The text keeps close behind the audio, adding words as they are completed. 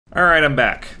Alright, I'm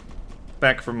back.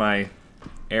 Back for my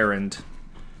errand.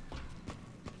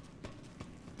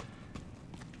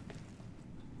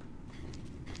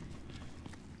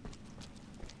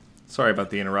 Sorry about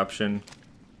the interruption.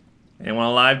 Anyone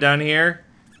alive down here?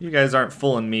 You guys aren't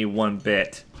fooling me one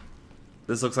bit.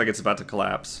 This looks like it's about to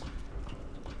collapse.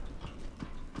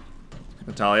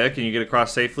 Natalia, can you get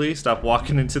across safely? Stop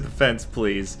walking into the fence,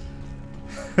 please.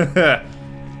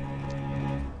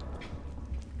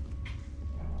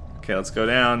 Okay, let's go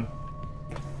down.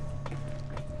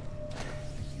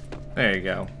 There you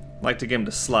go. Like to get him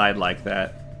to slide like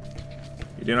that.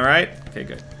 You doing alright? Okay,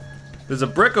 good. There's a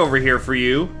brick over here for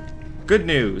you. Good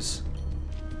news.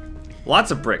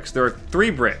 Lots of bricks. There are 3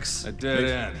 bricks. A dead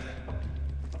end.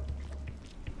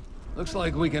 Looks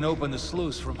like we can open the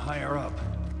sluice from higher up.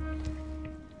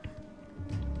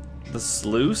 The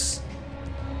sluice?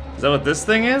 Is that what this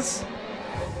thing is?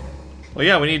 Well,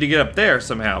 yeah, we need to get up there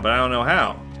somehow, but I don't know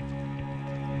how.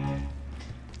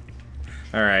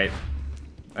 Alright.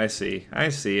 I see. I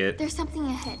see it. There's something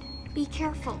ahead. Be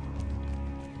careful.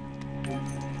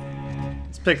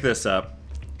 Let's pick this up.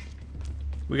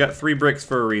 We got 3 bricks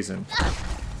for a reason.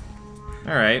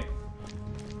 Alright.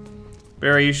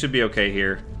 Barry, you should be okay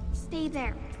here. Stay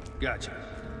there. Gotcha.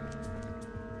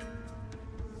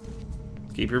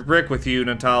 Keep your brick with you,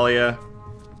 Natalia.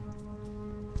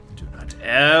 Do not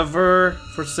ever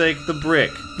forsake the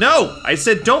brick. No! I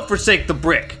said don't forsake the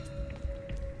brick!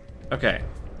 Okay.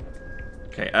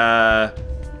 Okay,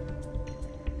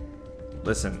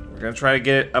 listen, we're gonna try to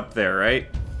get it up there, right?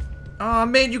 Aw,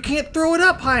 man, you can't throw it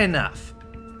up high enough!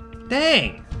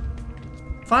 Dang!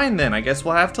 Fine then, I guess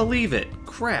we'll have to leave it.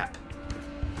 Crap.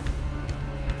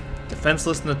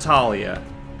 Defenseless Natalia.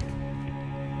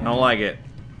 I don't like it.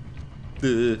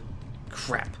 Ugh.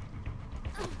 Crap.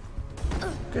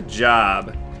 Good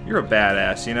job. You're a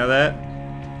badass, you know that?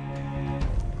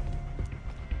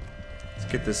 Let's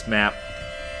get this map.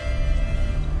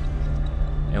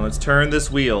 And let's turn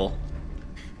this wheel.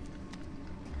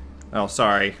 Oh,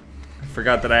 sorry. I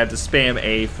forgot that I had to spam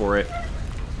A for it.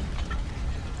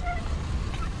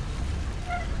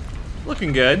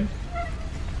 Looking good.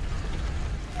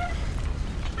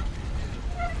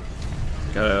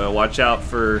 Gotta watch out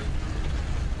for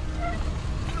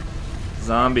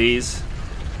zombies.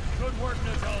 Good work,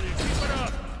 Natalia. Keep it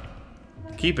up.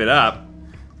 Keep it up?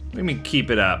 What do you mean keep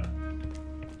it up?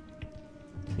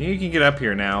 You can get up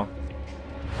here now.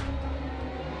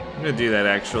 I'm gonna do that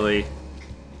actually.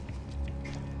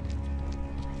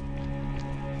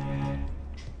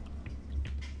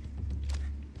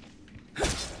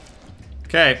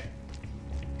 Okay.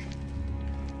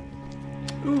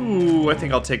 Ooh, I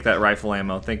think I'll take that rifle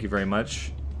ammo. Thank you very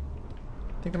much.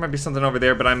 I think there might be something over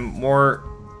there, but I'm more...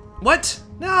 What?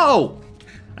 No!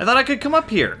 I thought I could come up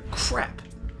here. Crap.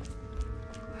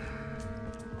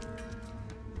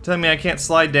 Telling me I can't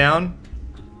slide down?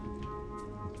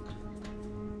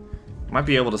 Might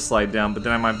be able to slide down, but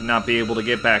then I might not be able to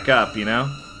get back up, you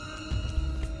know?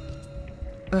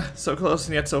 So close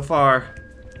and yet so far.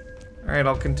 Alright,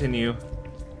 I'll continue.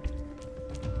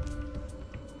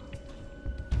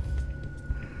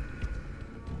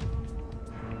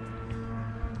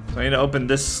 So I need to open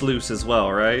this sluice as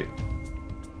well, right?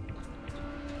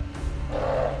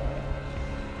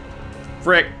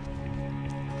 Frick!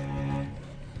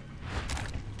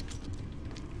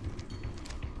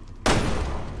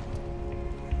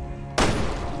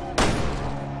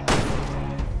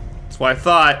 That's what I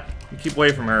thought. You keep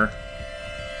away from her.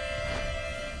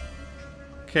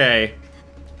 Okay.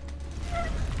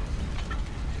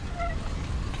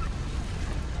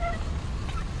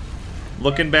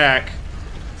 Looking back.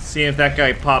 Seeing if that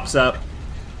guy pops up.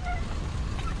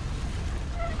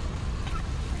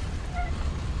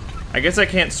 I guess I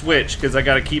can't switch because I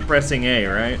gotta keep pressing A,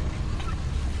 right?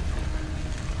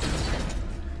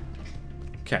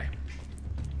 Okay.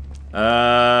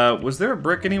 Was there a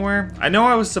brick anywhere? I know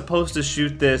I was supposed to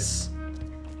shoot this.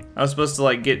 I was supposed to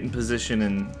like get in position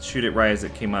and shoot it right as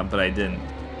it came up, but I didn't.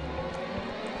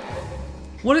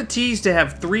 What a tease to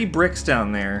have 3 bricks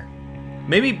down there.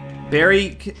 Maybe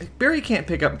Barry can't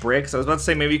pick up bricks. I was about to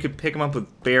say maybe you could pick them up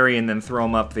with Barry and then throw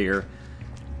them up there.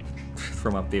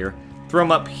 Throw them up there. Throw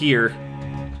them up here.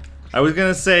 I was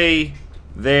gonna say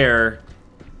there,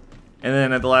 and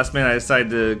then at the last minute I decided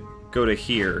to go to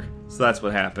here. So that's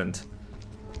what happened.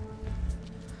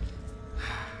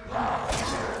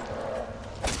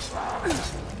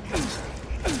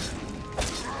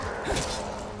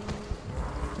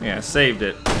 Yeah, saved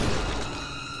it.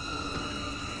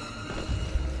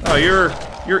 Oh, you're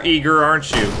eager,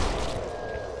 aren't you?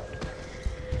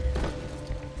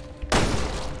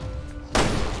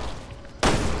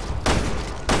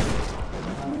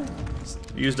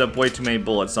 Used up way too many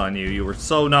bullets on you. You were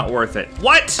so not worth it.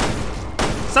 What?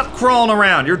 Stop crawling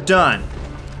around. You're done.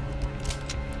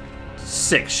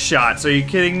 6 shots. Are you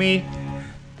kidding me?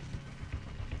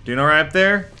 Doing alright up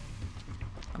there?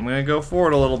 I'm gonna go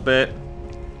forward a little bit.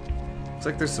 Looks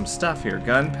like there's some stuff here.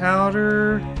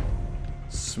 Gunpowder.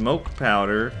 Smoke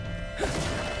powder.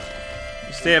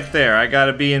 You stay up there. I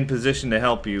gotta be in position to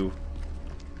help you.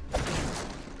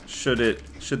 Should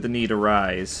the need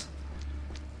arise.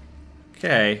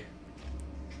 Okay.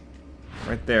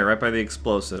 Right there, right by the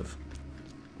explosive.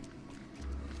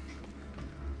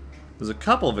 There's a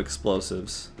couple of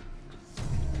explosives.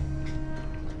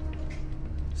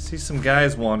 See some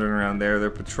guys wandering around there.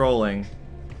 They're patrolling.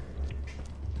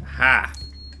 Ha!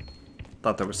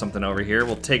 Thought there was something over here.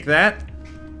 We'll take that.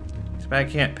 Too bad I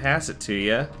can't pass it to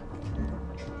you.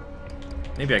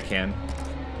 Maybe I can.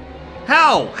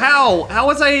 How? How? How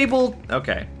was I able?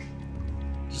 Okay.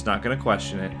 Just not gonna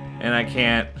question it. And I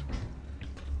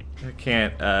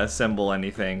can't assemble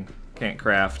anything. Can't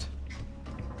craft.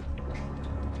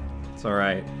 It's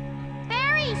alright.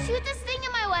 Barry, shoot this thing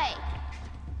in my way.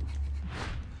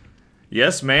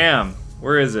 Yes, ma'am.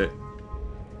 Where is it?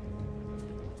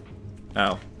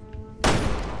 Oh.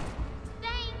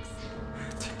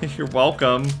 Thanks. You're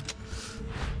welcome.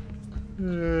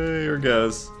 Here it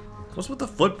goes. What's with the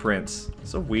footprints?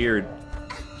 So weird.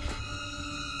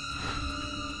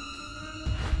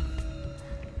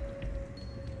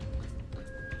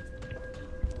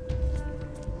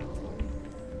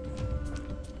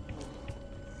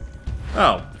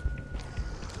 Oh.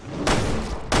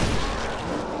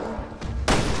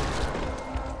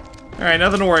 Alright,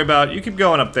 nothing to worry about. You keep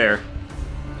going up there.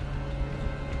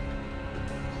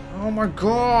 Oh my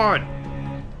god!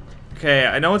 Okay,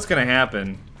 I know what's gonna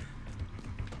happen.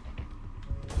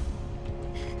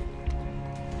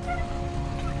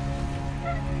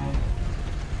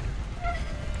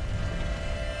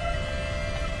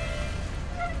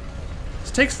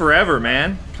 This takes forever,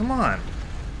 man. Come on.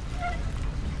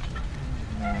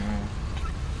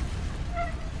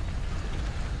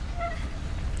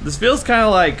 This feels kind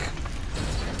of like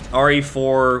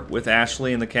RE4 with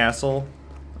Ashley in the castle.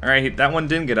 Alright, that one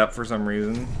didn't get up for some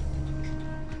reason.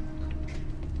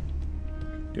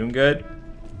 Doing good?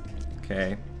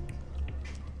 Okay.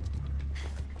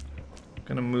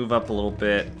 Gonna move up a little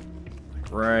bit.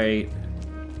 Like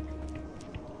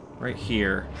right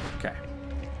here. Okay.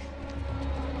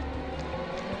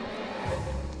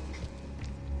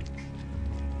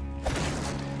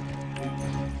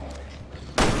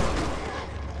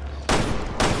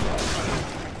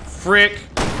 Frick.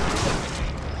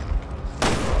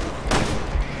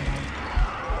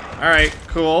 Alright,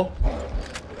 cool.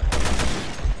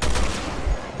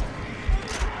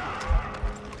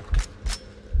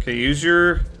 Okay, use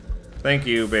your... Thank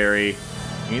you, Barry.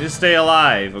 You need to stay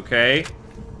alive, okay?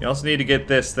 You also need to get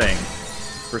this thing.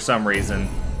 For some reason.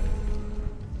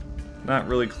 Not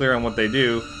really clear on what they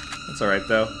do. That's alright,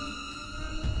 though.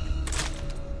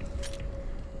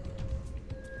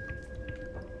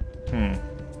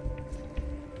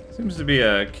 Seems to be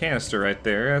a canister right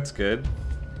there. That's good.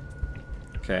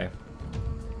 Okay.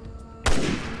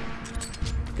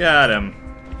 Got him.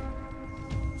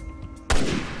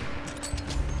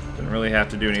 Didn't really have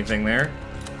to do anything there.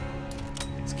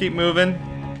 Let's keep moving.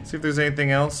 See if there's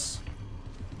anything else.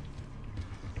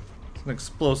 There's an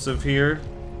explosive here.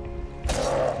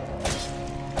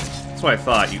 That's what I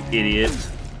thought, you idiot.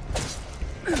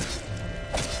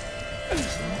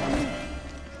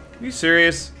 Are you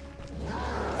serious?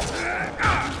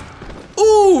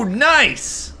 Ooh,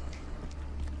 nice!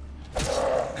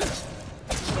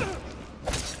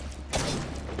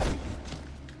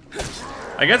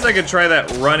 I guess I could try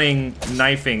that running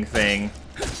knifing thing.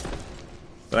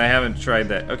 But I haven't tried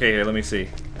that. Okay, here, let me see.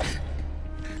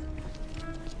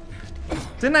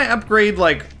 Didn't I upgrade,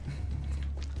 like...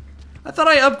 I thought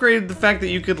I upgraded the fact that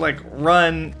you could, like,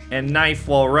 run and knife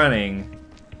while running.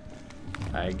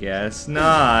 I guess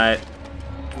not.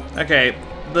 Okay,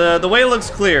 the way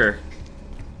looks clear.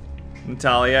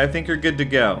 Natalia, I think you're good to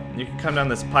go. You can come down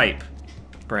this pipe,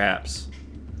 perhaps.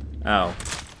 Oh.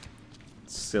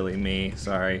 Silly me,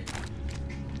 sorry.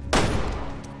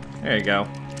 There you go.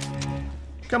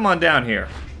 Come on down here.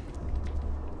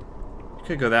 You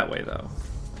could go that way, though.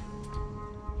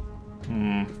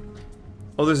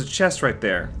 Oh, there's a chest right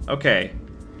there. Okay.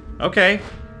 Okay.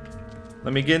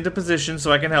 Let me get into position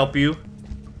so I can help you.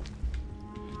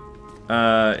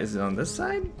 Is it on this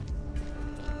side?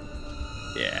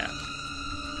 Yeah.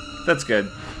 That's good.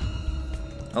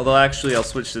 Although, actually, I'll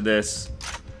switch to this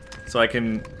so I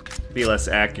can be less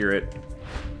accurate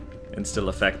and still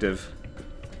effective.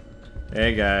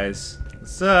 Hey, guys.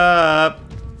 What's up?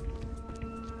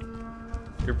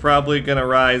 You're probably gonna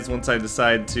rise once I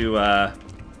decide to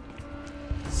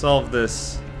solve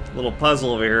this little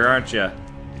puzzle over here, aren't you?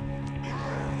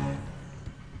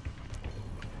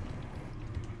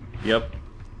 Yep.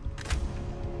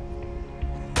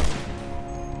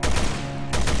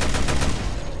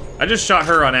 I just shot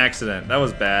her on accident. That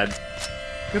was bad.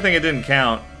 Good thing it didn't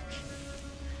count.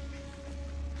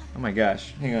 Oh my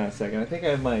gosh. Hang on a second. I think I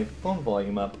have my phone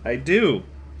volume up. I do.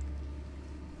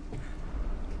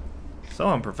 So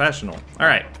unprofessional.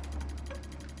 Alright.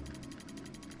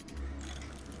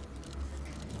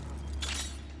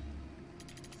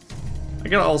 I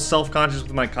get all self-conscious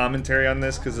with my commentary on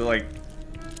this because like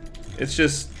it's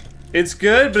just it's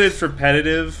good, but it's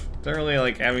repetitive. Don't really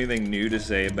like have anything new to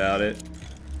say about it.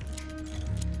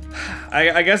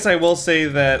 I guess I will say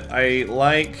that I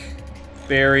like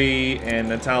Barry and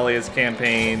Natalia's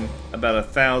campaign about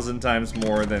 1,000 times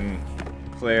more than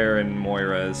Claire and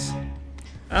Moira's.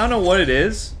 I don't know what it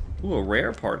is. Ooh, a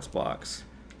rare parts box.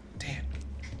 Damn.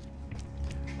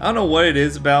 I don't know what it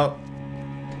is about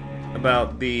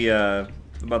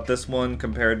this one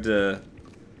compared to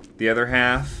the other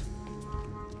half.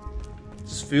 It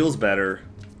just feels better.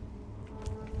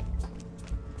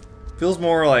 Feels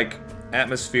more like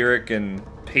atmospheric and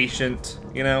patient,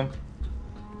 you know?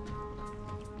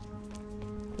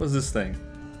 What's this thing?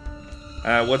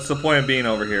 What's the point of being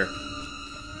over here?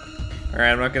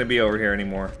 Alright, I'm not gonna be over here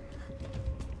anymore.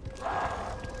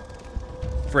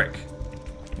 Frick.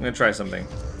 I'm gonna try something.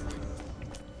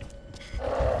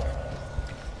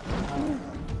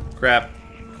 Crap.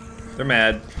 They're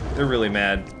mad. They're really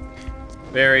mad.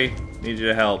 Barry, need you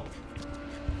to help.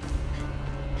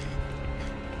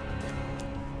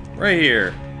 Right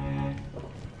here.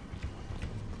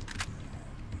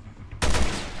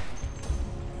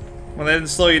 Well, that didn't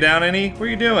slow you down any? What are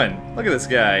you doing? Look at this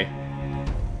guy.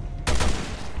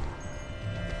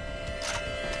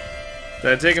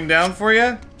 Did I take him down for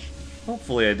you?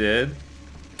 Hopefully I did.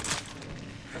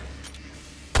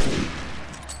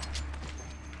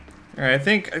 Alright, I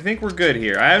think we're good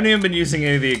here. I haven't even been using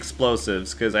any of the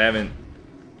explosives because I haven't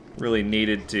really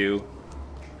needed to.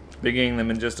 Been getting them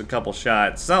in just a couple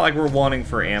shots. It's not like we're wanting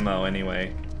for ammo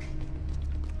anyway.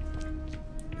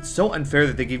 It's so unfair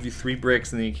that they give you 3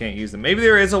 bricks and then you can't use them. Maybe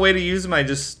there is a way to use them, I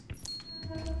just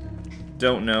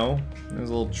don't know. There's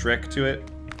a little trick to it.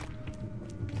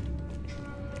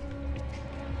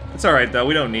 It's alright though,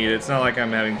 we don't need it. It's not like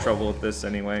I'm having trouble with this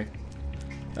anyway.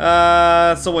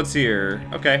 So what's here?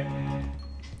 Okay.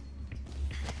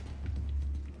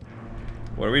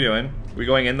 What are we doing? Are we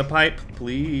going in the pipe?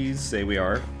 Please say we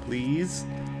are. Please.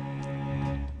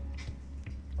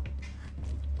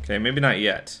 Okay, maybe not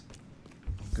yet.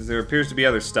 Because there appears to be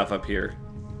other stuff up here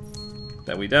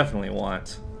that we definitely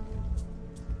want.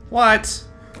 What?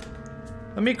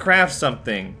 Let me craft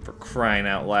something, for crying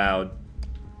out loud.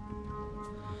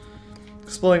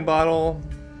 Exploding bottle.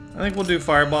 I think we'll do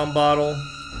firebomb bottle.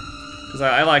 Because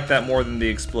I like that more than the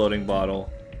exploding bottle.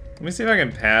 Let me see if I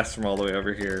can pass from all the way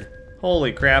over here.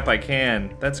 Holy crap, I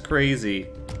can. That's crazy.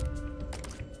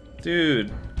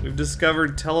 Dude, we've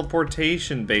discovered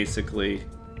teleportation, basically.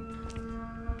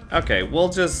 Okay, we'll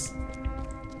just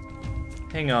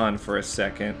hang on for a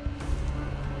second.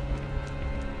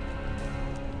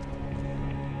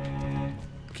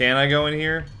 Can I go in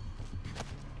here?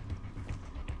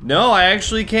 No, I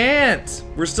actually can't.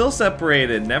 We're still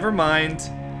separated. Never mind.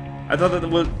 I thought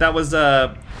that was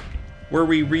where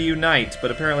we reunite,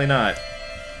 but apparently not.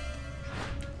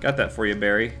 Got that for you,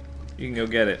 Barry. You can go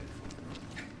get it.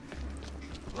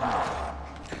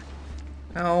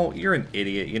 Oh, you're an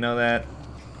idiot. You know that?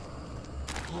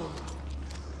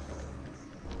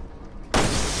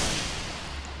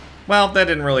 Well, that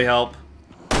didn't really help.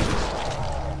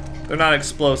 They're not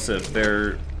explosive.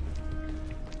 They're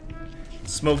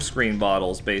smokescreen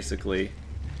bottles, basically.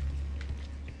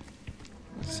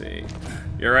 Let's see.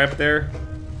 You alright up there?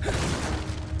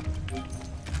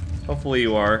 Hopefully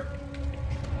you are.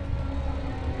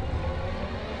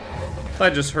 I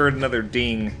just heard another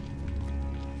ding.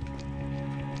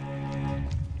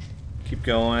 Keep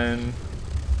going.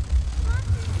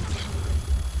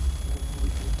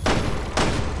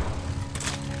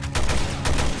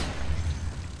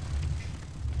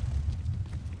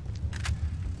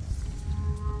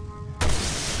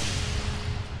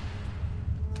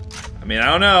 I mean, I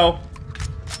don't know.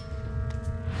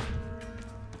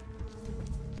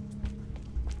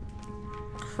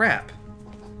 Crap.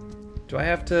 Do I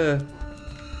have to...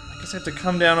 I guess I have to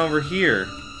come down over here.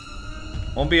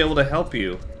 Won't be able to help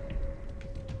you.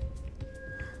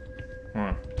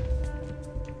 Huh.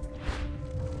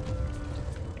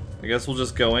 I guess we'll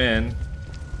just go in.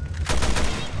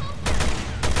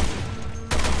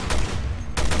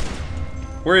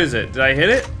 Where is it? Did I hit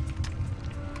it?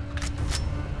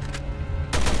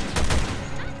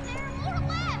 Not there, more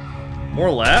left.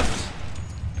 More left?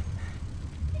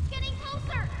 It's getting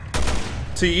closer.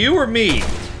 To you or me?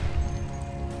 Getting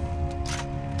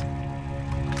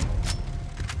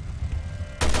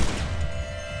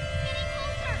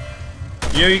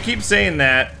closer. You know, you keep saying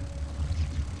that.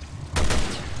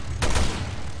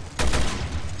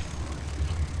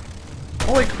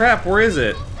 Holy crap, where is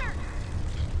it? Closer.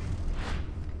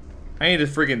 I need to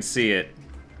friggin' see it.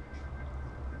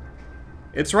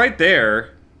 It's right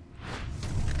there.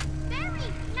 Barry,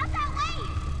 not that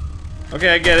way. Okay,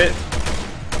 I get it.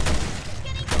 It's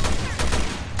getting closer.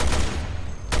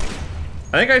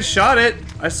 I think I shot it.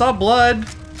 I saw blood.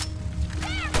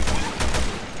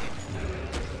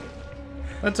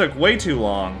 That took way too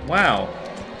long. Wow.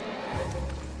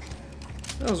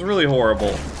 That was really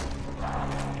horrible.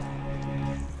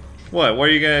 What? What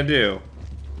are you gonna do?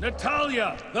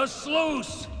 Natalia, the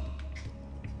sluice!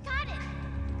 Got it.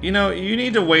 You know, you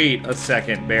need to wait a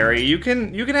second, Barry. You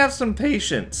can have some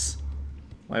patience.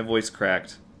 My voice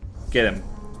cracked. Get him.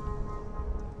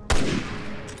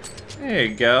 There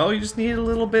you go. You just need a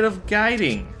little bit of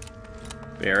guiding.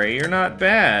 Barry, you're not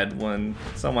bad when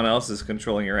someone else is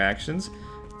controlling your actions.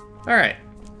 Alright.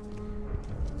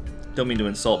 Don't mean to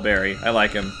insult Barry. I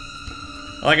like him.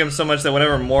 I like him so much that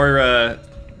whenever Moira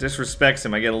disrespects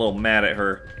him, I get a little mad at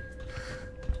her.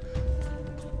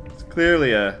 It's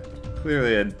clearly a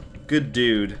good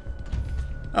dude.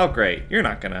 Oh great, you're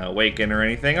not gonna awaken or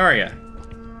anything, are ya?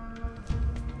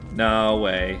 No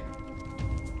way.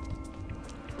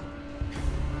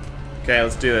 Okay,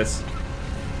 let's do this.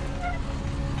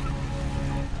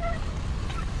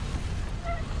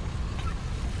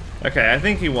 Okay, I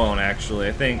think he won't actually.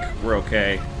 I think we're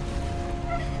okay.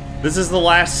 This is the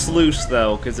last sluice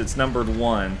though, because it's numbered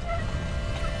 1.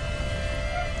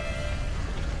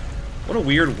 What a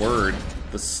weird word,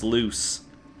 the sluice.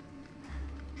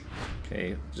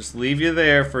 Okay, just leave you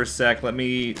there for a sec. Let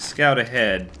me scout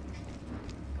ahead.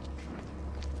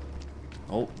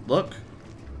 Oh, look.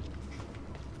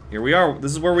 Here we are.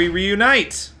 This is where we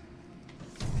reunite.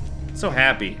 So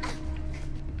happy.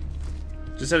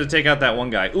 Just had to take out that one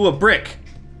guy. Ooh, a brick.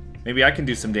 Maybe I can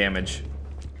do some damage.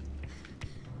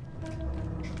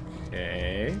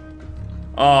 Okay.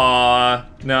 Aw,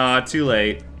 nah, too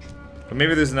late. But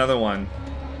maybe there's another one.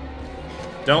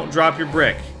 Don't drop your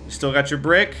brick. You still got your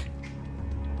brick?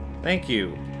 Thank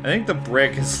you. I think the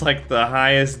brick is like the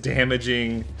highest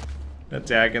damaging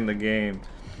attack in the game.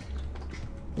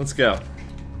 Let's go.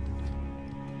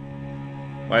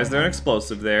 Why is there an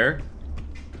explosive there?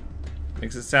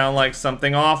 Makes it sound like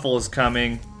something awful is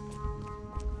coming.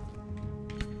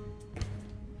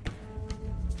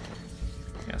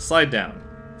 Yeah, slide down.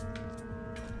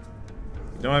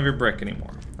 You don't have your brick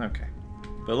anymore. Okay.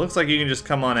 But it looks like you can just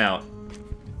come on out.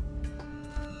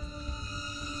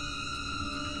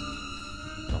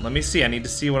 Well, let me see. I need to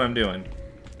see what I'm doing.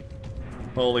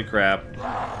 Holy crap.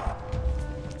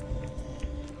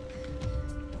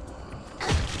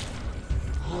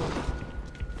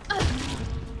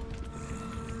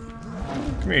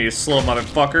 Come here, you slow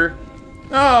motherfucker.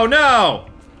 Oh, no!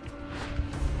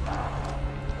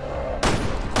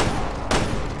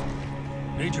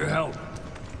 Need your help.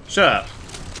 Shut up.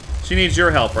 She needs your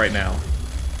help right now.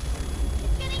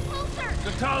 Getting closer.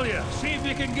 Natalia, see if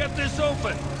you can get this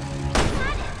open.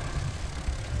 Got it.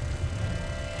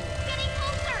 Getting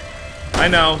closer. I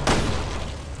know.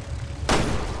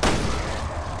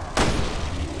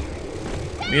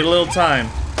 Need a little time.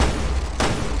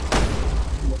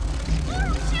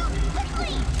 Shoot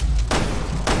quickly.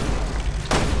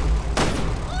 More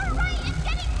right. It's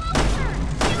getting closer.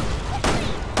 Shoot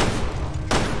quickly.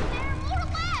 There,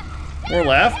 more left. More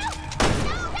left?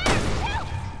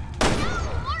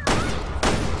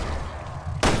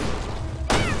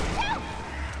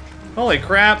 Holy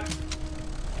crap.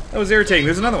 That was irritating.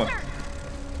 There's another one.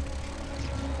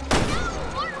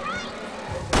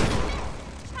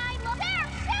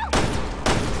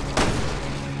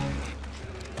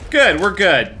 Good, we're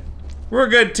good. We're a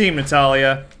good team,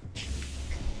 Natalia.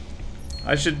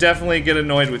 I should definitely get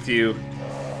annoyed with you,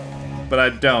 but I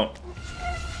don't.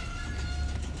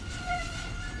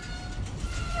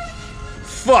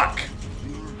 Fuck!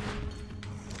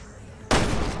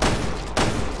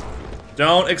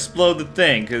 Don't explode the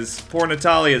thing, because poor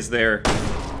Natalia's there.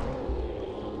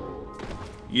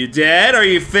 You dead? Are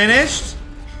you finished?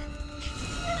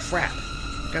 Crap.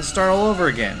 Gotta start all over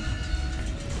again.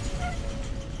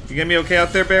 You gonna be okay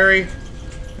out there, Barry?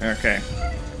 Okay.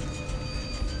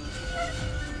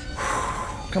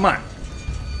 Come on.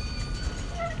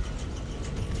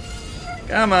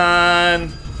 Come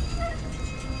on.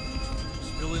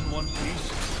 one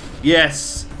piece?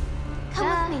 Yes.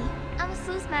 Come with me. I'm a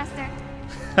sluice master.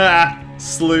 Ha!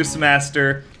 Sluice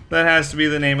Master. That has to be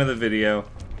the name of the video.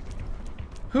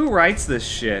 Who writes this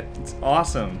shit? It's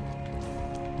awesome.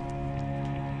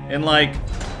 In like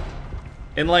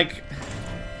an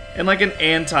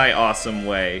anti-awesome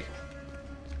way.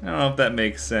 I don't know if that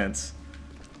makes sense.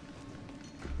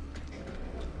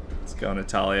 Let's go,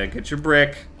 Natalia. Get your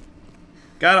brick.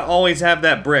 Gotta always have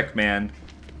that brick, man.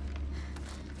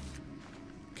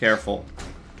 Careful.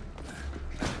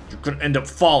 You're gonna end up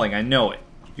falling, I know it.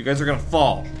 You guys are gonna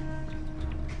fall.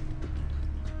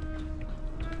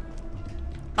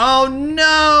 Oh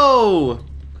no!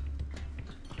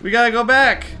 We gotta go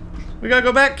back. We gotta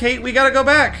go back, Kate. We gotta go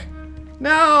back.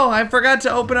 No, I forgot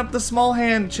to open up the small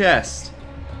hand chest.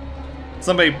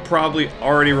 Somebody probably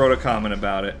already wrote a comment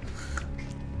about it.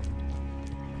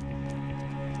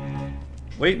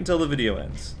 Wait until the video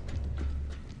ends.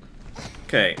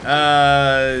 Okay,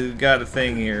 got a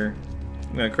thing here.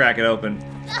 I'm gonna crack it open.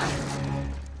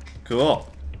 Cool.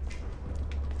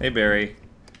 Hey, Barry.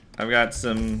 I've got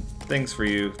some things for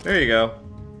you. There you go.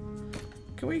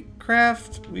 Can we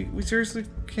craft? We seriously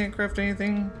can't craft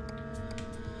anything?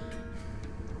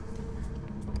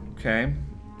 Okay.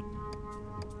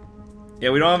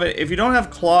 Yeah, we don't have it. If you don't have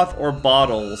cloth or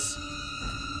bottles,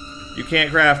 you can't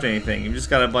craft anything. You've just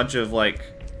got a bunch of, like...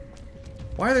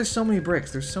 Why are there so many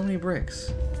bricks? There's so many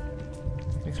bricks.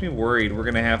 Makes me worried. We're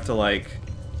gonna have to, like...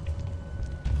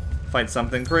 fight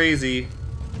something crazy.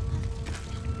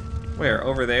 Where?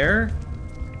 Over there?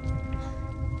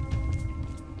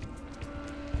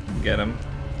 Get him.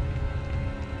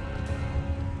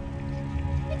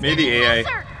 Maybe AI.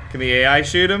 Closer. Can the AI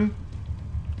shoot him?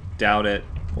 Doubt it.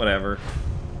 Whatever.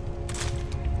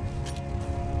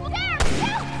 There,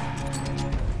 help!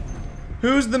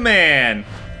 Who's the man?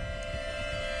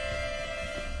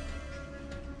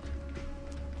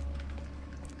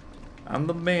 I'm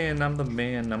the man, I'm the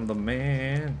man, I'm the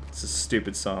man. It's a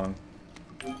stupid song.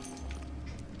 Alright,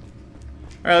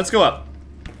 let's go up.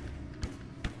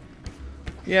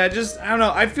 Yeah, just, I don't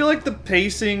know, I feel like the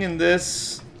pacing in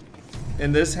this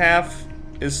half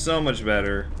is so much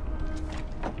better.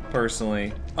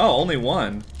 Personally. Oh, only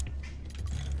one.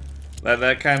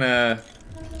 That kinda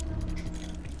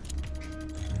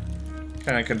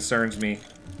concerns me.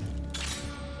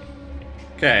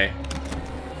 Okay.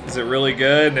 Is it really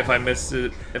good? If I messed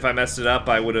it up,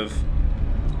 I would have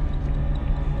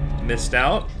missed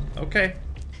out? Okay.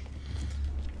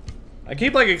 I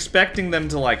keep like expecting them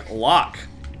to like lock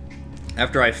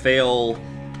after I fail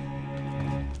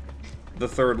the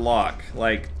third lock.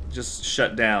 Like, just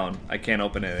shut down. I can't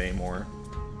open it anymore.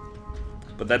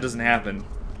 But that doesn't happen.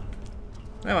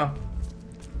 Oh well.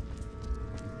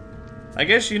 I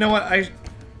guess, you know what, oh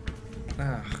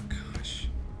gosh.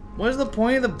 What is the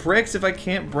point of the bricks if I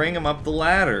can't bring them up the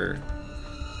ladder?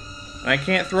 And I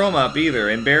can't throw them up either,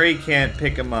 and Barry can't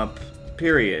pick them up,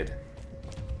 period.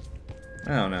 I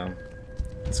don't know.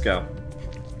 Let's go.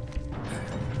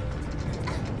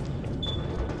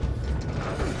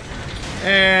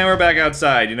 And we're back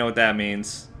outside. You know what that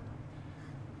means.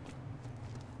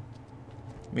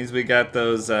 Means we got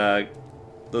those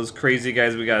crazy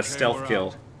guys we got a stealth kill.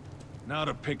 Out. Now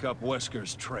to pick up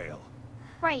Wesker's trail.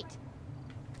 Right.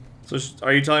 So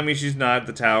are you telling me she's not at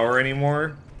the tower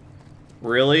anymore?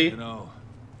 Really? You know,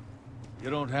 you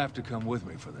don't have to come with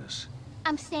me for this.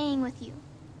 I'm staying with you.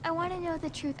 I want to know the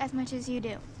truth as much as you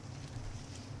do.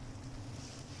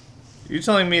 You're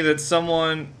telling me that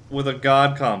someone with a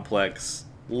god complex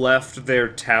left their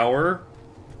tower?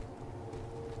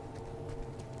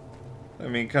 I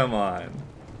mean, come on.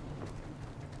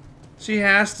 She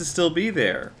has to still be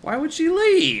there. Why would she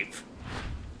leave?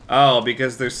 Oh,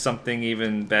 because there's something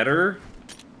even better?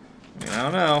 I mean, I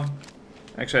don't know.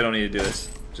 Actually, I don't need to do this.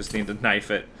 Just need to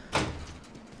knife it.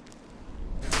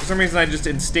 For some reason, I just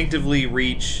instinctively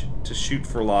reach to shoot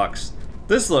for locks.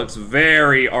 This looks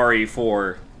very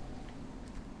RE4.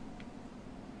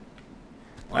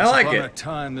 I like Once upon it. a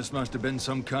time, this must have been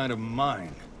some kind of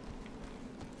mine.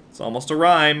 It's almost a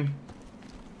rhyme.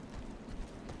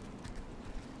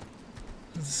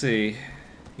 Let's see.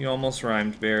 You almost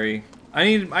rhymed, Barry. I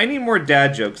need more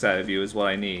dad jokes out of you is what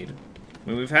I need. I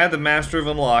mean, we've had the Master of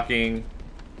Unlocking.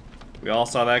 We all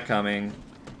saw that coming.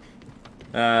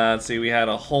 Let's see, we had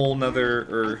a whole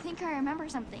nother... I think I remember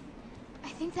something. I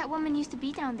think that woman used to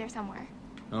be down there somewhere.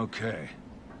 Okay.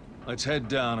 Let's head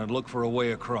down and look for a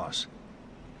way across.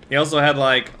 He also had,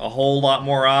 like, a whole lot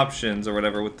more options or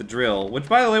whatever with the drill. Which,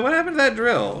 by the way, what happened to that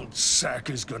drill? Old Sack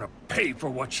is gonna pay for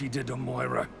what she did to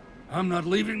Moira. I'm not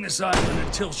leaving this island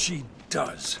until she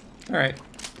does. Alright.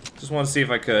 Just want to see if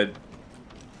I could.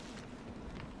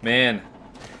 Man,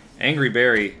 Angry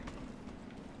Barry.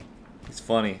 He's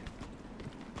funny.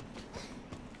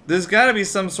 There's gotta be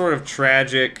some sort of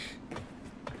tragic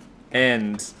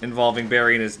end involving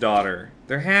Barry and his daughter.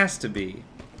 There has to be.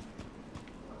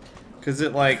 Cause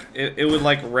it would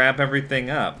like wrap everything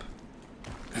up.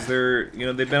 Cause they're, you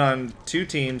know, they've been on 2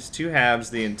 teams, 2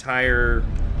 halves the entire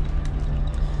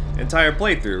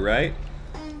playthrough, right?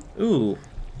 Ooh.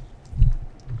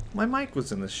 My mic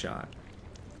was in the shot.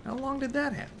 How long did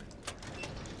that happen?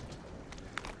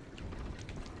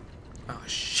 Oh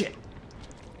shit.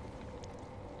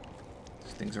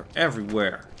 These things are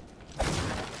everywhere.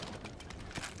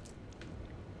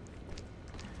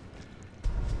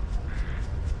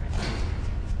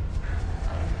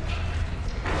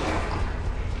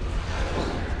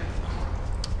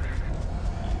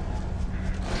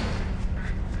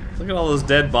 Look at all those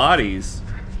dead bodies.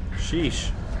 Sheesh.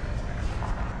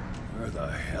 Where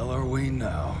the hell are we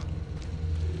now?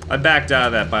 I backed out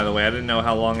of that, by the way. I didn't know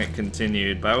how long it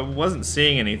continued, but I wasn't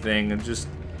seeing anything. I'm just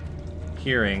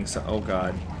hearing, so... Oh,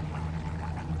 God.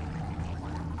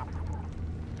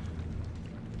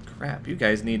 Crap, you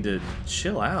guys need to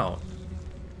chill out.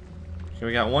 Okay,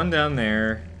 we got one down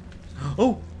there.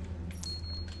 Oh!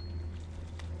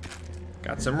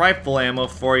 Got some rifle ammo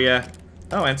for you.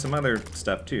 Oh, and some other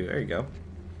stuff, too. There you go.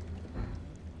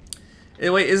 Hey,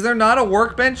 wait, is there not a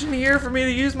workbench in here for me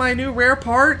to use my new rare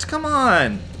part? Come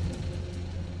on!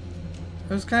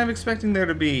 I was kind of expecting there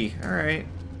to be. Alright.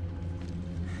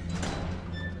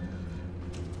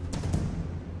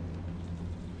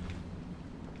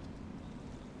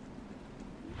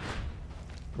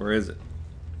 Where is it?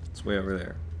 It's way over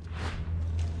there.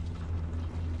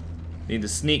 Need to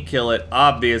sneak kill it,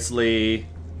 obviously.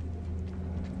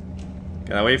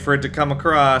 Gotta wait for it to come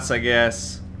across, I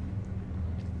guess.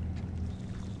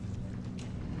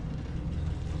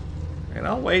 And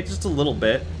I'll wait just a little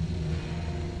bit.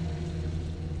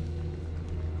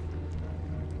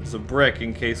 There's a brick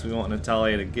in case we want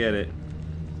Natalia to get it.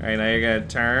 Alright, now you're gonna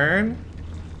turn.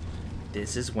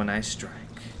 This is when I strike.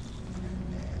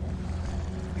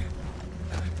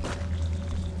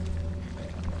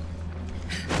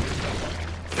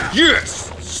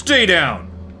 Yes! Stay down!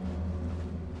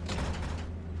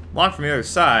 Locked from the other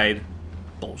side.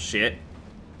 Bullshit.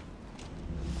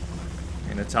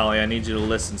 Hey, Natalia, I need you to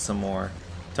listen some more.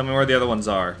 Tell me where the other ones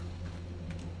are.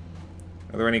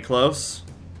 Are there any close?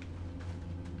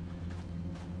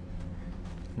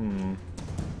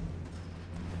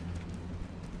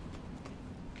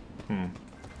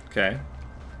 Okay.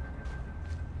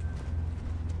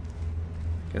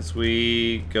 Guess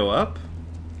we go up.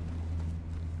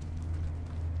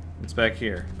 It's back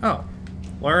here. Oh.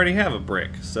 Well, I already have a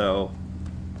brick, so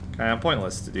kind of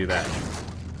pointless to do that.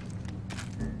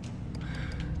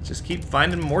 Just keep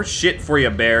finding more shit for you,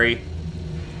 Barry.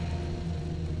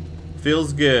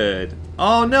 Feels good.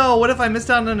 Oh no, what if I missed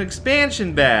out on an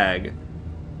expansion bag?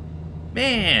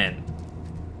 Man.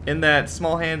 In that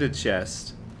small-handed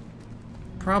chest.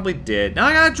 Probably did. Now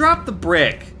I gotta drop the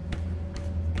brick.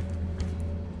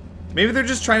 Maybe they're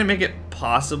just trying to make it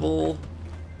possible.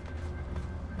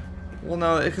 Well,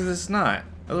 no, because it's not.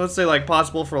 I was about to say, like,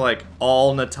 possible for, like,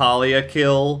 all Natalia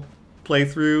kill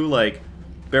playthrough. Like,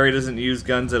 Barry doesn't use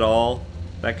guns at all.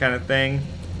 That kind of thing.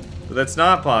 But that's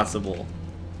not possible.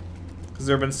 Because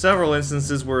there have been several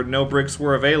instances where no bricks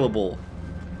were available.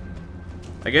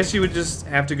 I guess you would just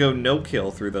have to go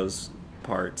no-kill through those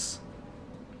parts.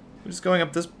 We're just going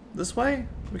up this way?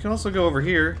 We can also go over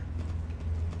here.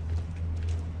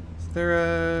 Is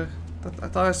there a... I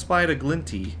thought I spied a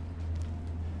glinty.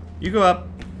 You go up.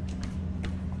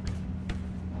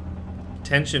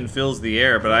 Tension fills the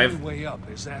air, but The way up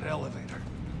is that elevator.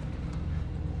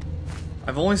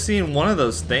 I've only seen one of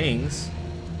those things.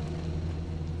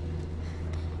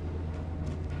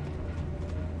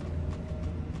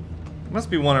 There must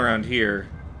be one around here.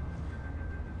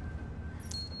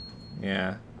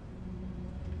 Yeah.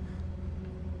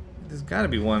 There's gotta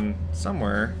be one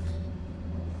somewhere.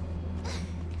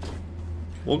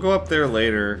 We'll go up there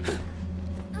later.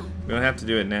 We don't have to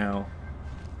do it now.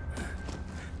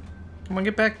 Come on,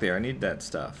 get back there. I need that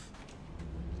stuff.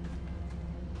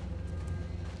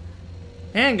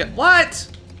 Handgun. What?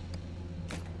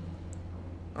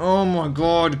 Oh my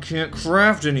god, can't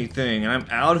craft anything. I'm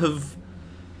out of...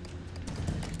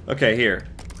 Okay, here.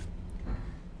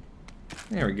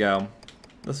 There we go.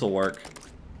 This'll work.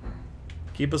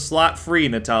 Keep a slot free,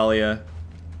 Natalia.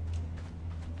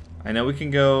 I know we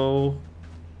can go...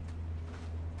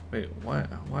 Wait, what?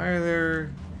 Why are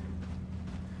there...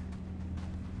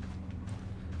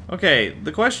 Okay,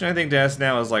 the question I think to ask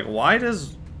now is like, why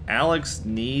does Alex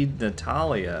need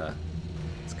Natalia?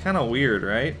 It's Kind of weird,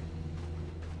 right?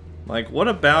 Like, what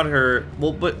about her?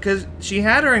 Well, but because she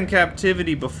had her in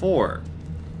captivity before.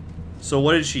 So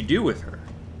what did she do with her?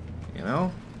 You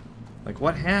know? Like,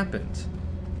 what happened?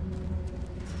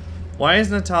 Why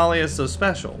is Natalia so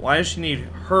special? Why does she need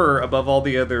her above all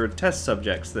the other test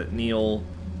subjects that Neil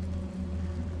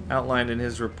outlined in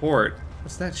his report?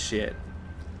 What's that shit?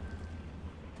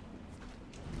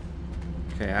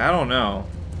 Okay, I don't know.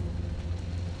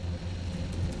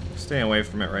 Staying away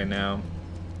from it right now.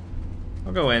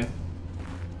 I'll go in.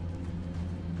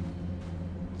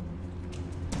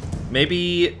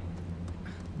 Maybe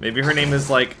her name is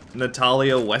like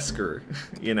Natalia Wesker,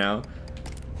 you know?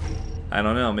 I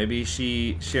don't know, maybe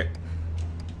she...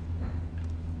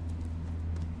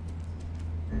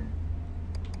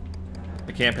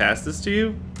 I can't pass this to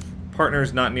you?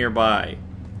 Partner's not nearby.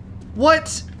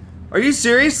 What? Are you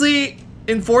seriously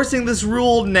enforcing this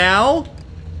rule now?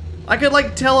 I could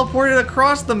like teleport it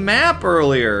across the map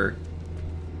earlier.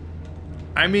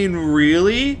 I mean,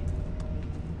 really?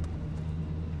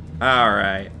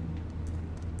 Alright.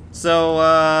 So,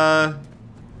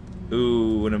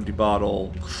 ooh, an empty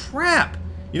bottle. Crap!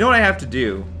 You know what I have to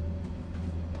do?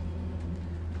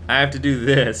 I have to do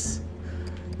this.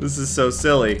 This is so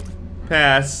silly.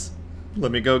 Pass.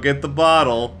 Let me go get the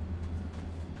bottle.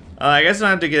 I guess I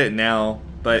don't have to get it now,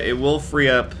 but it will free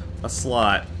up a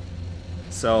slot.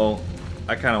 So,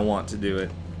 I kind of want to do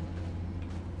it.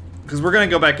 Because we're going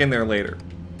to go back in there later.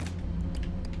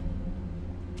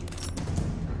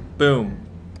 Boom.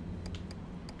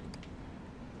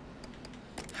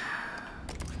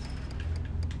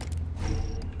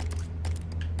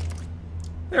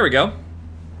 There we go.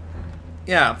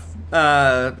 Yeah,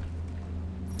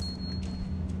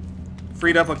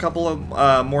 freed up a couple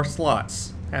of more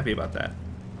slots. Happy about that.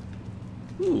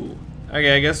 Ooh.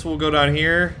 Okay, I guess we'll go down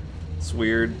here. It's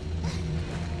weird.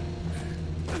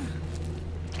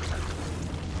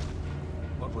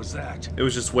 What was that? It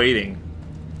was just waiting.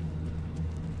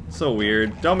 So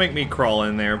weird. Don't make me crawl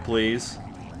in there, please.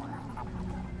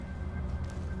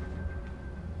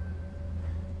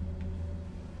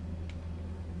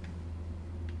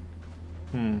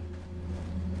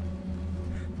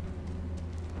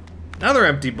 Another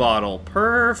empty bottle.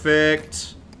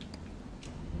 Perfect.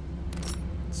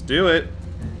 Let's do it.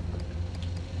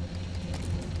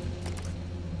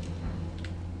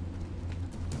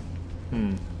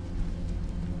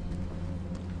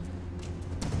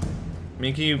 I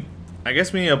mean, can you... I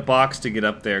guess we need a box to get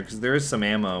up there, because there is some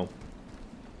ammo.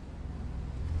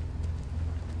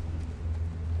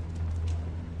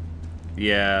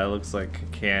 Yeah, it looks like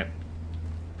I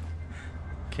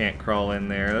can't crawl in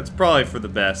there. That's probably for the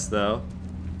best, though.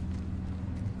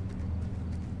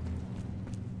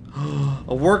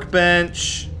 A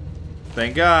workbench.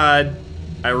 Thank God.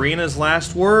 Irina's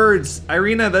last words.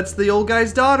 Irina, that's the old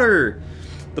guy's daughter.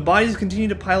 The bodies continue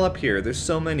to pile up here. There's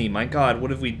so many. My God,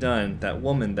 what have we done? That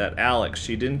woman, that Alex,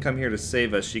 she didn't come here to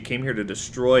save us. She came here to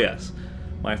destroy us.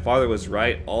 My father was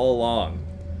right all along.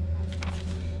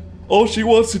 All she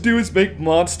wants to do is make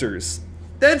monsters.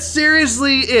 That's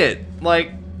seriously it.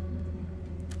 Like,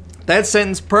 that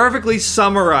sentence perfectly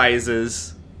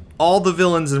summarizes all the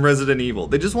villains in Resident Evil.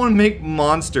 They just want to make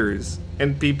monsters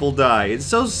and people die. It's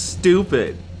so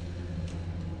stupid.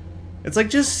 It's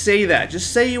like, just say that.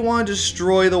 Just say you want to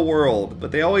destroy the world,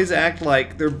 but they always act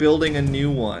like they're building a new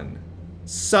one.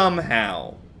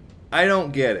 Somehow. I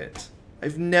don't get it.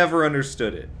 I've never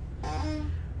understood it.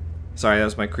 Sorry, that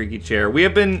was my creaky chair. We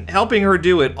have been helping her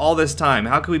do it all this time.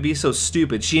 How could we be so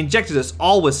stupid? She injected us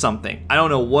all with something. I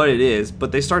don't know what it is,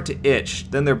 but they start to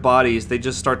itch. Then their bodies, they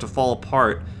just start to fall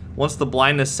apart. Once the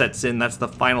blindness sets in, that's the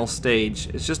final stage.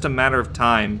 It's just a matter of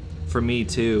time. For me,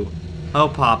 too. Oh,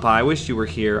 Papa, I wish you were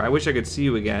here. I wish I could see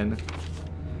you again.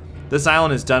 This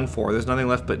island is done for. There's nothing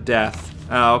left but death.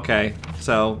 Oh, okay.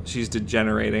 So, she's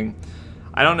degenerating.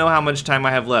 I don't know how much time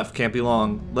I have left. Can't be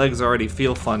long. Legs already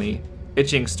feel funny.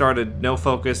 Itching started. No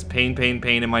focus. Pain, pain,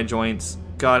 pain in my joints.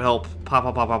 God help.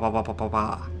 Papa, papa, papa, papa,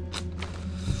 papa.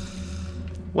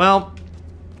 Well,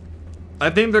 I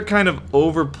think they're kind of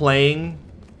overplaying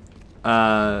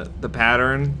the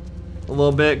pattern a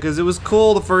little bit, because it was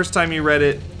cool the first time you read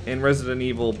it in Resident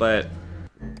Evil, but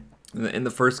in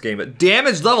the first game. But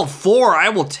damage level 4, I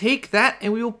will take that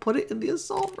and we will put it in the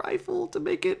assault rifle to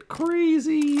make it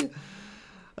crazy.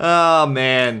 Oh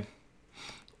man.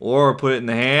 Or put it in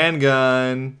the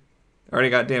handgun. Already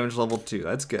got damage level 2.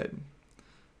 That's good.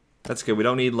 That's good. We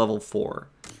don't need level 4.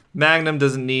 Magnum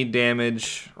doesn't need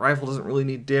damage. Rifle doesn't really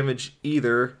need damage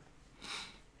either.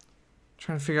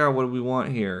 Trying to figure out what we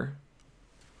want here.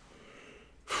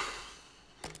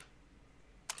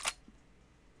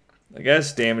 I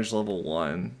guess damage level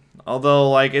 1. Although,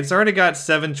 like, it's already got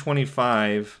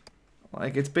 725.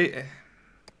 Like, it's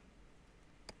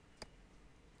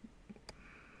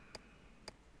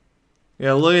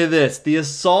yeah, look at this. The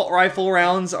assault rifle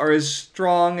rounds are as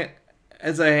strong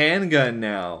as a handgun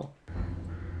now.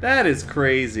 That is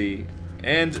crazy.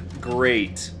 And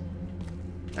great.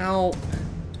 Now,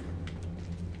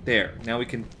 there. Now we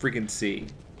can freaking see.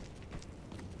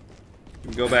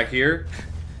 We go back here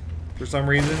for some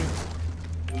reason.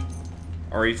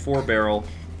 RE4 barrel.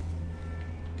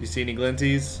 Do you see any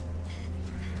glinties?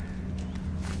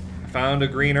 I found a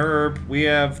green herb. We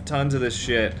have tons of this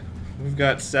shit. We've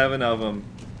got 7 of them.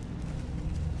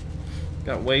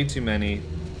 Got way too many.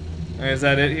 Alright, is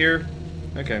that it here?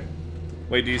 Okay.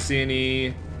 Wait, do you see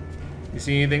any... You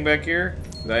see anything back here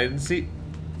that I didn't see?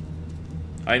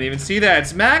 I didn't even see that.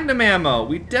 It's Magnum ammo.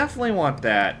 We definitely want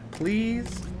that.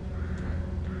 Please.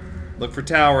 Look for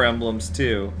tower emblems,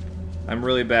 too. I'm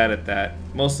really bad at that.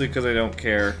 Mostly because I don't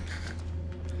care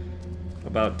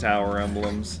about tower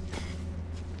emblems.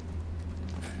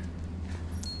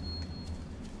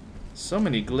 So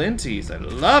many glinties. I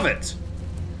love it.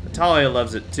 Natalia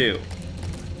loves it, too.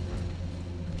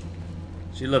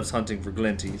 She loves hunting for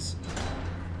glinties.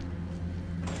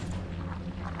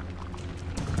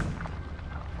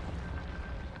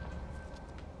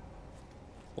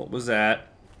 What was that?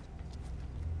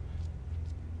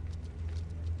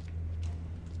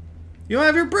 You don't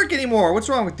have your brick anymore. What's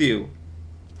wrong with you?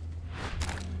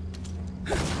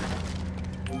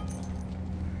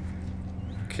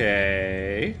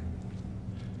 Okay.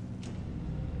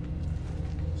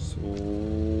 So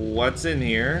what's in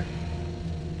here?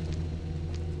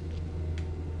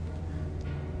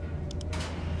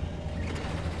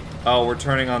 Oh, we're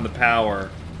turning on the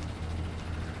power.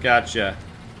 Gotcha.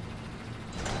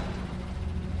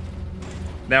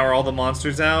 Now are all the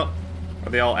monsters out? Are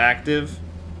they all active?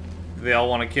 Do they all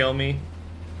want to kill me?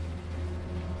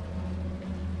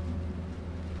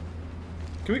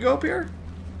 Can we go up here?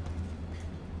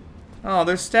 Oh,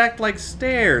 they're stacked like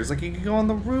stairs. Like you can go on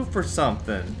the roof or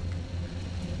something.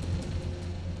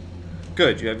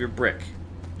 Good, you have your brick.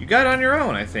 You got it on your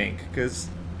own, I think, because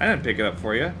I didn't pick it up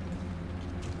for you.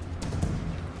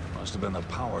 Must have been the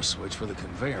power switch for the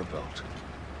conveyor belt.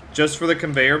 Just for the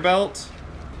conveyor belt?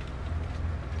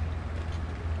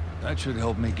 That should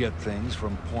help me get things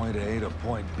from point A to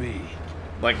point B.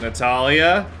 Like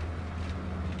Natalia?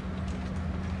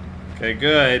 Okay,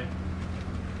 good.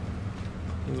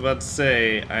 I was about to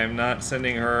say, I am not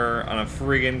sending her on a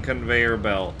friggin' conveyor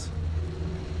belt.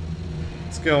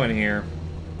 Let's go in here.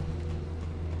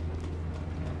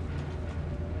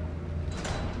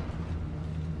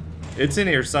 It's in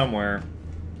here somewhere.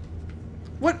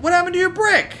 What happened to your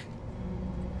brick?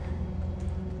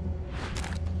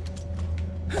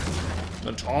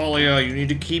 Natalia, you need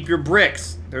to keep your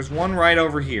bricks. There's one right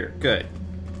over here. Good.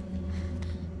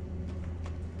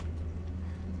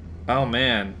 Oh,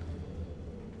 man.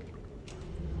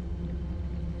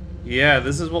 Yeah,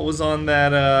 this is what was on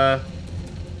that,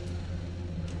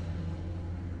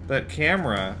 that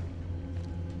camera.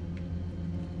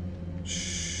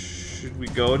 Should we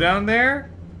go down there?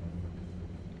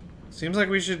 Seems like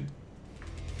we should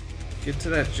get to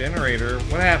that generator.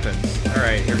 What happens?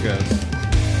 Alright, here goes.